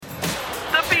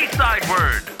side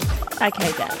word.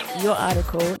 Okay, Dad, your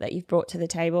article that you've brought to the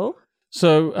table.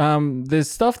 So there's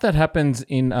stuff that happens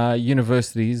in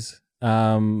universities,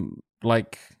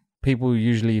 like people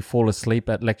usually fall asleep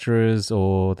at lecturers,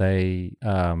 or they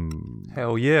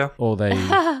Hell yeah. or they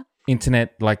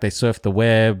internet, like they surf the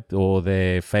web, or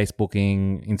they're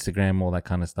Facebooking, Instagram, all that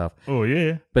kind of stuff. Oh,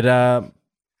 yeah. But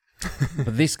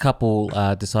this couple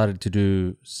decided to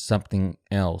do something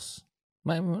else.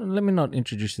 Let me not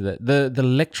introduce you that. The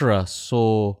lecturer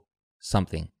saw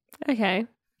something. Okay,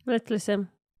 let's listen.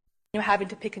 You're having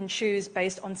to pick and choose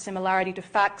based on similarity to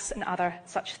facts and other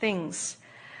such things.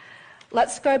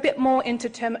 Let's go a bit more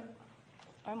into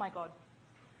Oh my God.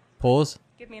 Pause.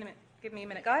 Give me a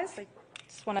minute, guys. I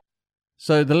just want to...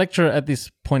 So the lecturer at this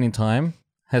point in time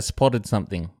has spotted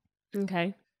something.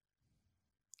 Okay.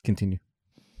 Continue.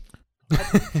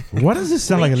 Why does this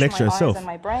sound like a reach lecture my itself? eyes and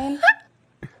my brain.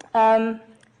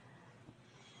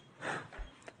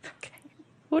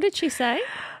 What did she say?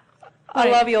 I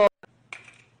love your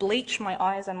bleach my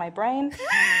eyes and my brain.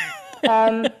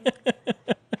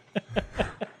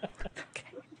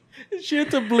 She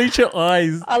had to bleach her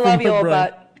eyes. I love your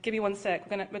butt. Give me 1 sec.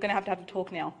 We're gonna have to have a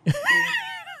talk now.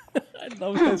 I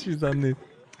love how she's done this.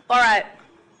 All right.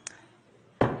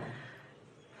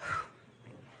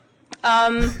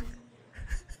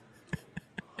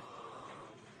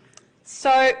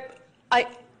 So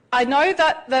I know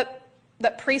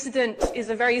that precedent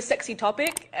is a very sexy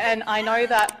topic, and I know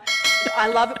that I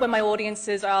love it when my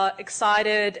audiences are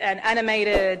excited and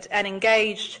animated and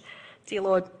engaged, dear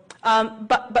Lord.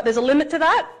 But there's a limit to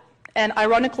that, and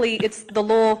ironically, it's the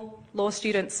law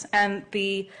students and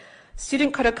the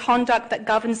student code of conduct that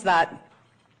governs that.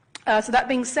 So that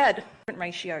being said, different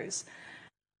ratios.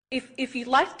 If you'd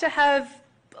like to have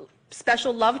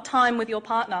special love time with your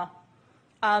partner,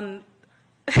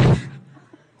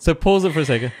 So pause it for a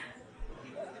second.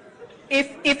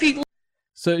 if you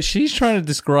So she's trying to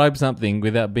describe something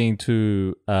without being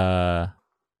too,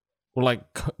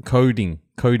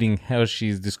 coding how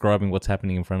she's describing what's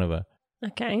happening in front of her.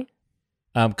 Okay.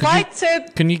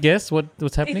 Can you guess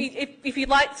what's happening? if you'd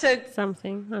like to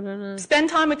Something. I don't know.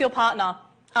 spend time with your partner,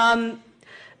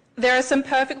 there are some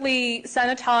perfectly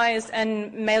sanitized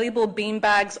and malleable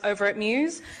beanbags over at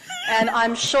Muse, and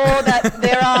I'm sure that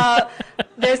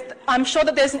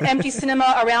there's an empty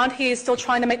cinema around here still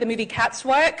trying to make the movie Cats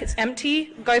work. It's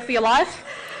empty. Go for your life.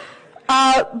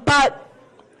 And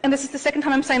this is the second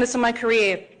time I'm saying this in my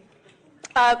career.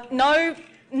 No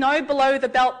below the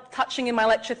belt touching in my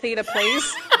lecture theatre,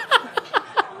 please.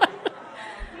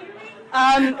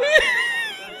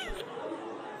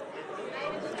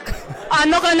 I'm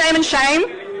not going to name and shame.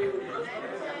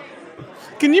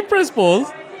 Can you press pause?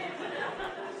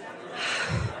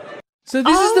 So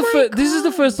this is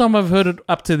the first time I've heard it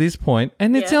up to this point,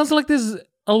 and it sounds like there's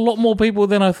a lot more people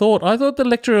than I thought. I thought the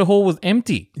lecture hall was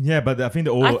empty. Yeah, but I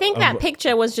think that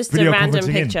picture was just a video random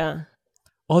conferencing picture.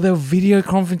 Oh, they were video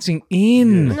conferencing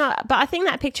in. No, but I think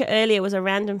that picture earlier was a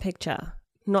random picture,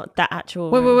 not that actual.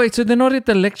 Wait. So they're not at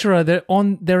the lecturer.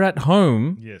 They're at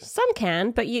home. Yes. Some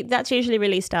can, but that's usually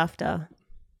released after,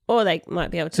 or they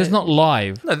might be able to. So it's not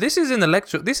live. No, this is in the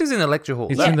lecture. This is in the lecture hall.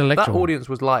 It's in the lecture That hall. audience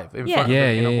was live in Yeah. front of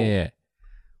them in a hall. Yeah.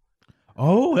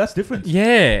 Oh, that's different.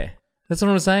 Yeah, that's what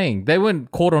I'm saying. They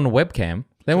weren't caught on a webcam.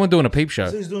 They weren't doing a peep show.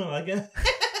 So he's doing it like that.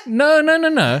 No.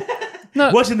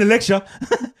 Watching the lecture.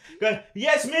 Going,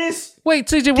 yes, miss. Wait,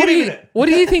 CJ, Give me a minute. what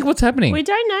do you think what's happening? We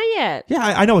don't know yet. Yeah,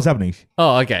 I know what's happening.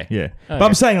 Oh, okay. Yeah. Okay. But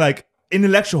I'm saying, like, in the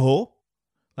lecture hall,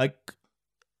 like,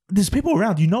 there's people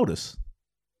around. You notice.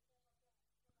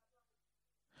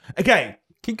 Okay.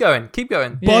 Keep going.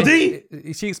 Body?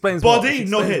 She explains Body,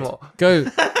 more. no head. Go.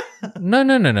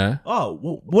 No. Oh,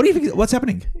 well, what do you think? What's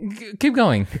happening? Keep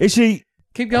going. Is she...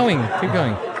 Keep going. All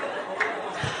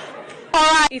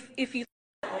right, if you...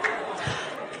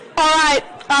 All right,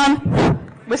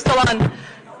 we're still on.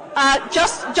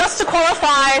 Just to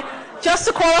qualify,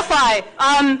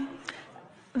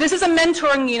 this is a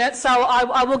mentoring unit, so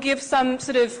I will give some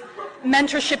sort of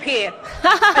mentorship here.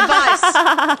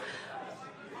 Advice.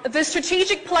 The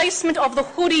strategic placement of the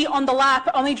hoodie on the lap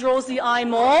only draws the eye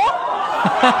more.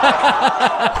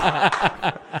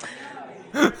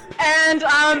 And,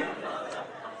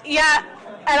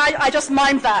 I just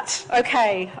mimed that.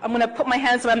 Okay, I'm going to put my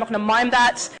hands away. I'm not going to mime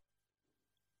that.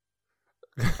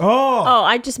 Oh,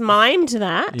 I just mimed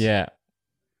that. Yeah.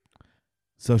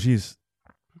 So he's...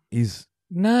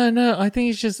 No. I think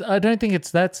it's just. I don't think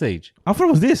it's that, Siege. I thought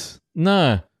it was this.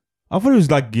 No. I thought it was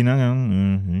like, you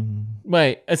know...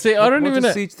 Wait. See, I don't What even does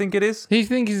know. Siege think it is? He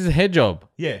thinks it's a head job.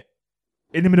 Yeah.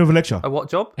 In the middle of a lecture. A what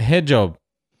job? A head job.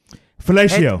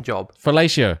 Fellatio. Head job.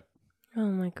 Fellatio.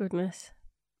 Oh my goodness.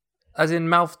 As in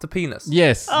mouth to penis?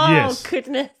 Yes. Oh, Yes.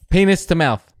 goodness. Penis to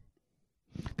mouth.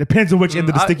 Depends on which end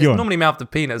of the stick It's you're on. normally mouth to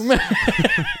penis. 'Cause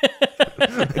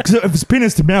if it's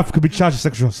penis to mouth, it could be charged with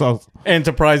sexual assault.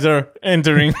 Enterpriser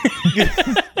entering.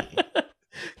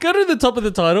 Go to the top of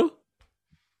the title.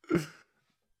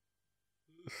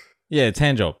 Yeah, it's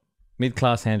hand job.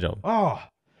 Mid-class hand job. Oh,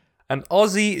 An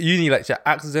Aussie uni lecturer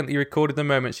accidentally recorded the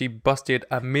moment she busted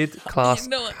a mid-class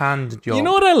hand job. You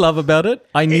know what I love about it?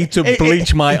 I need to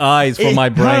bleach my eyes for my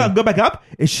Hold brain. on, go back up.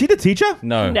 Is she the teacher?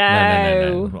 No. No. I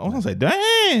was gonna say,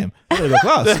 damn. I gotta go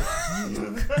class.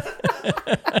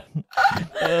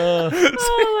 Oh,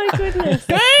 my goodness.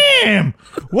 Damn.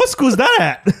 What school's that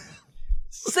at?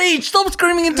 Siege, stop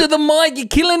screaming into the mic. You're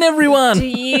killing everyone. Do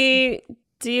you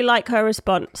like her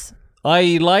response?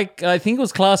 I think it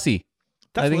was classy.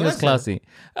 I think it was classy.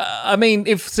 I mean,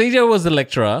 if CJ was the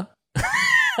lecturer,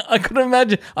 I could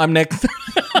imagine. I'm next.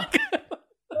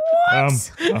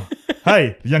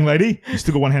 Hey, young lady, you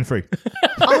still got one hand free.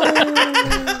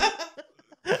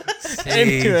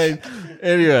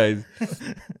 Anyways.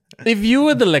 If you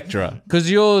were the lecturer,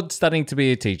 because you're studying to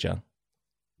be a teacher,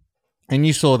 and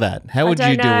you saw that, how would you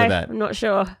deal with that? I'm not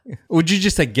sure. Would you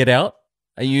just say, get out?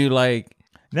 Are you like...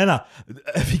 No.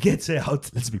 If he gets out,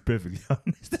 let's be perfectly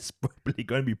honest, there's probably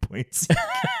going to be points.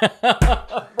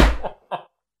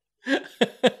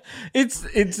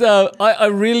 I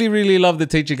really, really love the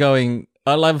teacher going,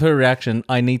 I love her reaction.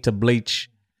 I need to bleach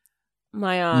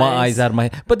My eyes out of my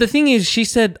head. But the thing is, she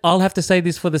said, I'll have to say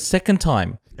this for the second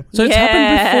time. So it's Yeah.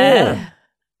 happened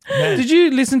before. Man. Did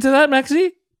you listen to that,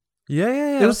 Maxie?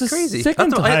 Yeah. It was That's the crazy.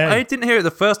 second time. I didn't hear it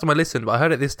the first time I listened, but I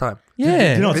heard it this time.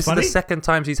 Yeah. You know what's This funny? is the second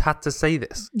time she's had to say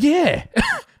this. Yeah.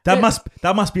 That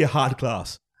must be a hard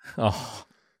class. Oh.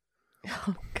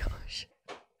 Oh gosh.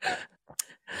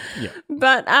 Yeah.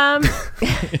 But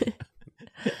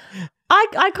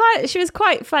she was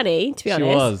quite funny, to be She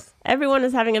honest. was. Everyone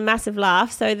was having a massive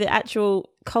laugh, so the actual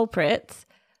culprits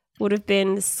would have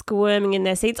been squirming in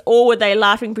their seats, or were they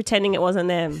laughing pretending it wasn't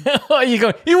them? You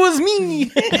go, it was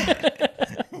me.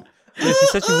 Yeah, she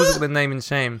said she wasn't going to name and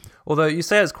shame. Although you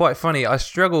say it's quite funny, I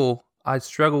struggle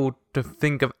to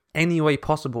think of any way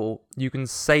possible you can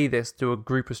say this to a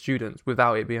group of students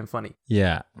without it being funny.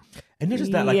 Yeah. And not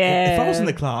just that, like, if I was in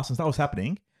the class and that was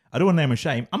happening, I don't want to name and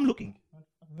shame. I'm looking.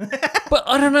 But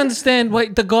I don't understand.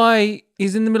 Wait, the guy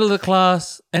is in the middle of the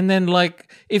class, and then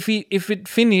like, if it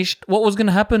finished, what was going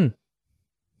to happen?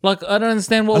 Like, I don't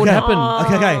understand what would happen.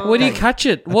 Okay. Where do you catch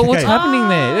it? What's okay. happening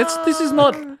there? This is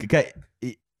not. Okay,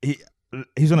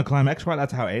 he's on a climax, right?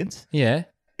 That's how it ends. Yeah.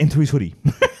 Into his hoodie.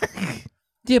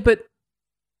 Yeah, but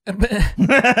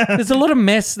there's a lot of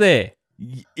mess there.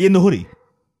 In the hoodie.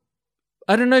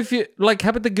 I don't know if you like. How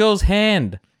about the girl's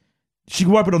hand? She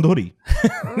can wipe it on the hoodie.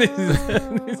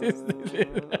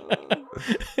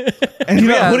 And you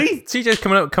got a hoodie? CJ's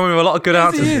coming with a lot of good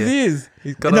answers He here. is.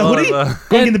 He's got And a the lot hoodie? of...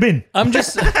 Go and get in the bin. I'm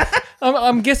just.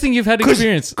 I'm guessing you've had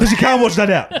experience. Because you can't watch that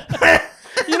out.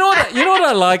 You know what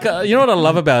I like. You know what I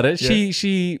love about it.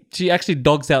 She actually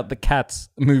dogs out the Cats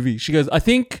movie. She goes, I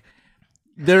think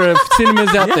there are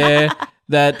cinemas out there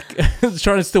that is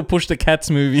trying to still push the Cats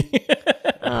movie.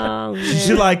 Oh, man.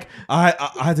 She's like, I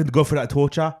had to go for that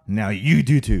torture. Now you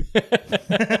do too.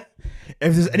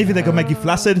 If there's anything that can make you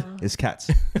flaccid, it's cats.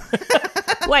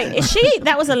 Wait, is she?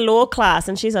 That was a law class,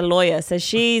 and she's a lawyer, so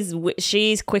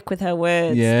she's quick with her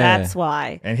words. Yeah. That's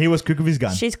why And he was quick with his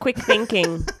gun. she's quick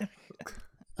thinking.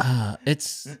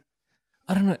 It's.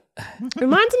 I don't know.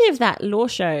 Reminds me of that law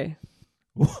show.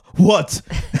 What?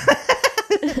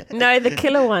 No, the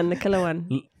killer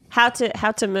one. How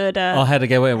to murder. Oh, how to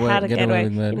get away, How to get away.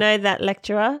 with murder. You know that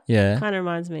lecturer? Yeah. Kind of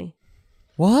reminds me.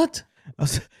 What? I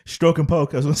was stroke and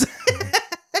poke. I was gonna say.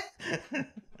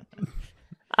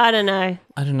 I don't know.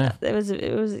 It was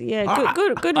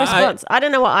good response. I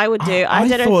don't know what I would do. I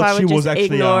don't know if thought I she would was just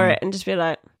actually, ignore it and just be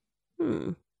like,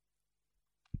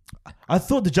 I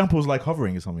thought the jumper was like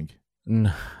hovering or something.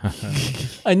 No.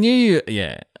 I knew you.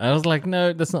 Yeah. I was like,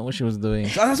 no, that's not what she was doing.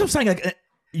 That's what I'm saying. Like,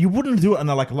 you wouldn't do it on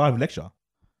a live lecture,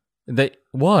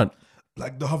 What?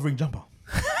 like the hovering jumper.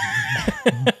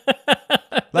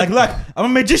 like, look, I'm a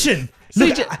magician.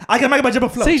 Look, See, I can make my jumper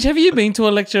float. Sage, have you been to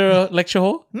a lecture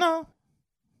hall? No.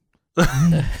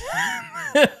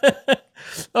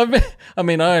 I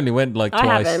mean, I only went like I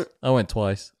twice. haven't. I went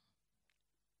twice.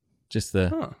 Just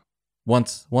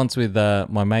once with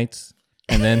my mates,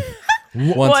 and then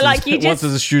once what, like you once just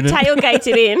as a student.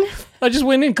 tailgated in? I just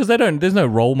went in because there's no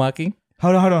role marking.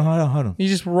 Hold on. You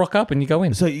just rock up and you go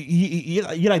in. So you're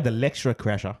like the lecturer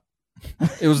crasher.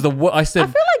 It was I I said,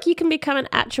 feel like you can become an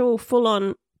actual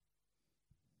full-on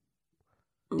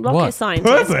rocket What?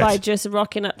 scientist Pervert. by just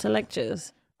rocking up to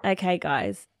lectures. Okay,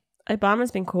 guys.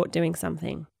 Obama's been caught doing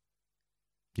something.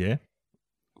 Yeah.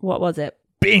 What was it?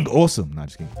 Being awesome. No,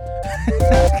 just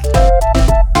kidding.